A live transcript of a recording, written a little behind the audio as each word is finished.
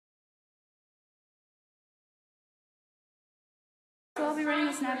So I'll be running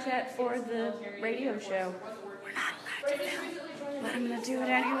a Snapchat for the radio show. We're not allowed to film, but I'm gonna do it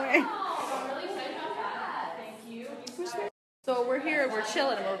anyway. So we're here, we're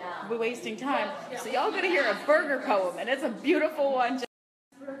chilling, we're wasting time. So y'all gonna hear a burger poem, and it's a beautiful one.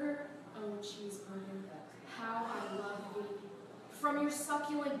 Burger, oh cheeseburger, how I love you. From your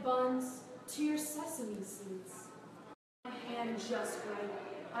succulent buns to your sesame seeds. My hand just right,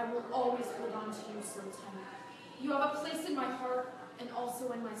 I will always hold on to you so tight. You have a place in my heart and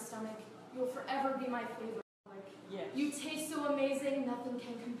also in my stomach. You will forever be my favorite. Yeah. You taste so amazing, nothing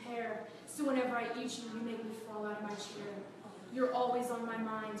can compare. So whenever I eat you, you make me fall out of my chair. You're always on my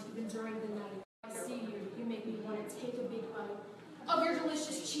mind, even during the night. I see you, you make me want to take a big bite of your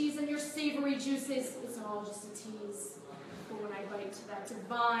delicious cheese and your savory juices. It's all just a tease. But when I bite to that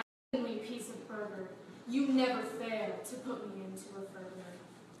divine piece of burger, you never fail to put me into a burger.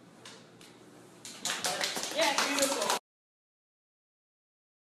 Yeah, beautiful.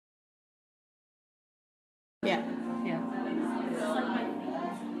 Yeah, yeah.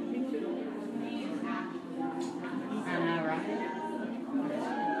 I know, right?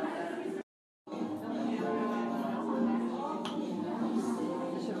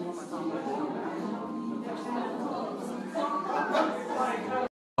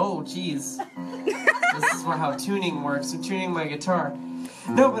 Oh, geez. This is how tuning works. I'm tuning my guitar.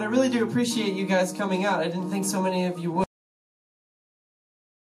 No, but I really do appreciate you guys coming out. I didn't think so many of you would.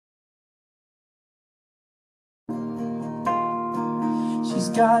 She's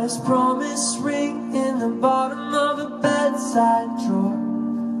got his promise ring in the bottom of a bedside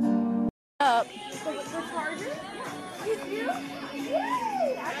drawer. Up. The charger? You do?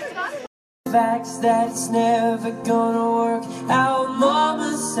 Yay! I forgot. Facts that it's never gonna work. Our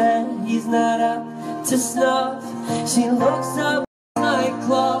mama said he's not up to snuff. She looks up like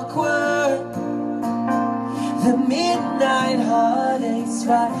clockwork. The midnight heartaches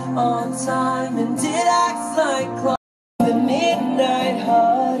right on time, and it acts like clockwork. The midnight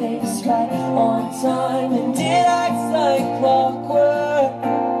heartaches right on time, and it acts like clockwork.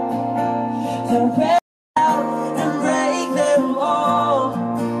 The red out and break them all.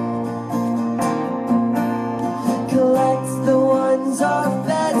 Collect the ones off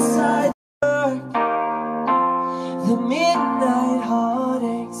bedside work. The midnight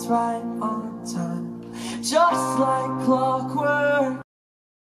heartaches right on time, just like clockwork.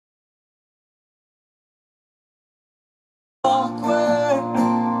 Awkward.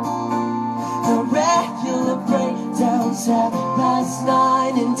 The regular breakdowns at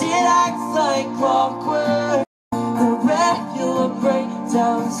 #9, and it acts like clockwork. The regular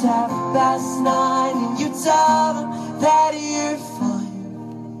breakdowns at #9, and you tell them that you're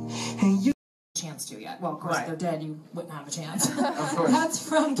fine, and you chance to yet. Well, of course, if they're dead, you wouldn't have a chance. Of course. That's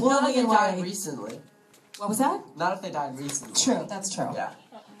from well, Kelly and they died White. recently. What was that? Not if they died recently. True, that's true. Yeah.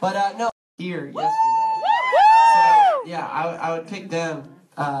 But no, here yesterday. So yeah, I would pick them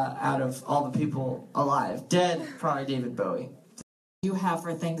out of all the people alive. Dead, probably David Bowie. You have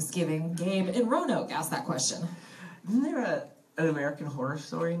for Thanksgiving? Gabe in Roanoke asked that question. Isn't there an American Horror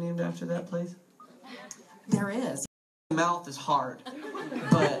Story named after that place? There is. The mouth is hard,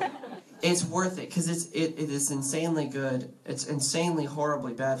 but it's worth it because it is insanely good. It's insanely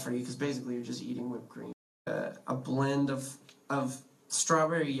horribly bad for you because basically you're just eating whipped cream. A blend of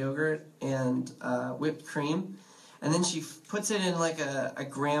strawberry yogurt and whipped cream, and then she puts it in like a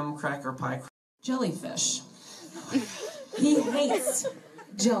graham cracker pie. Jellyfish. He hates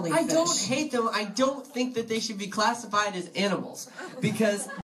jellyfish. I don't hate them. I don't think that they should be classified as animals because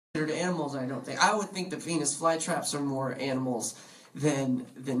they're animals. I don't think. I would think that Venus flytraps are more animals than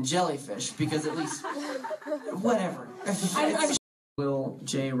jellyfish because at least whatever. Will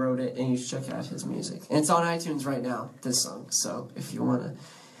J wrote it, and you should check out his music. And it's on iTunes right now. This song. So if you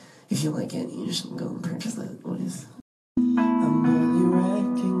like it, you just go and purchase it. I'm only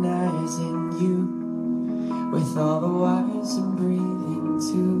recognizing you with all the wires and breathing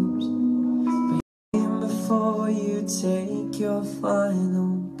tubes. But before you take your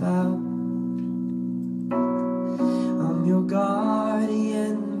final bow, I'm your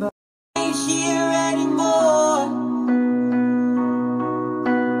guardian, but I ain't here anymore.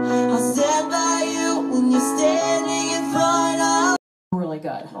 I'll stand by you when you're standing in front of. Really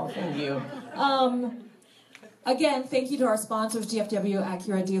good. Oh, thank you. Again, thank you to our sponsors, DFW,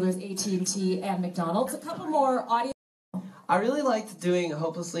 Acura Dealers, AT&T, and McDonald's. A couple more audio. I really liked doing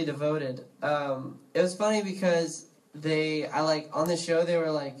Hopelessly Devoted. It was funny because on the show they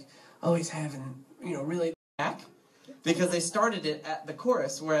were like, oh, he's having, really back. Because they started it at the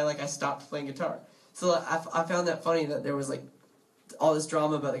chorus where I stopped playing guitar. So I found that funny that there was all this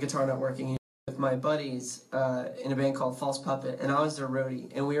drama about the guitar not working with my buddies in a band called False Puppet, and I was their roadie,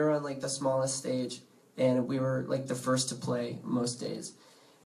 and we were on like the smallest stage, and we were like the first to play most days.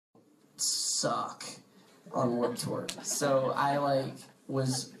 Suck on Warped Tour. So I like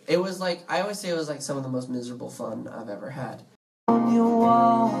it was like I always say it was like some of the most miserable fun I've ever had. On your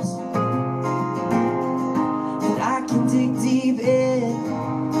walls, and I can dig deep in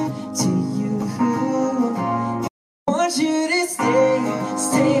to you. I want you to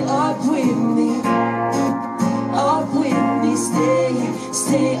stay up with me, stay up with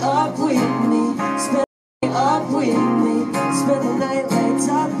me, spend up with me, spend the night lights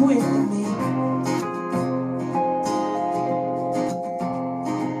up with me.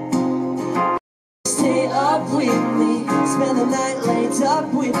 Stay up with me, spend the night lights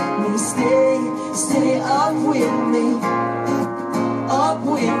up with me, stay up with me,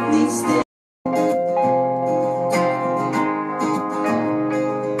 stay.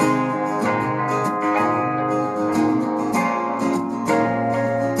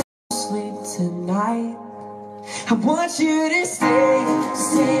 Sleep tonight. I want you to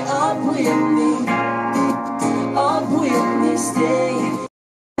stay up with me, stay up with me,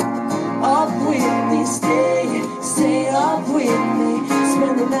 stay up with me,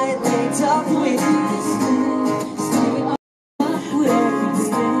 spend the night laid up with me, stay up with me,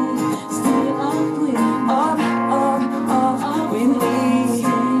 stay up with me, up with me,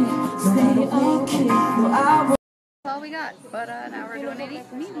 stay up with me. That's all we got, but now we're doing 80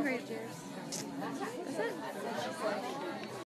 meet and greet. That's it.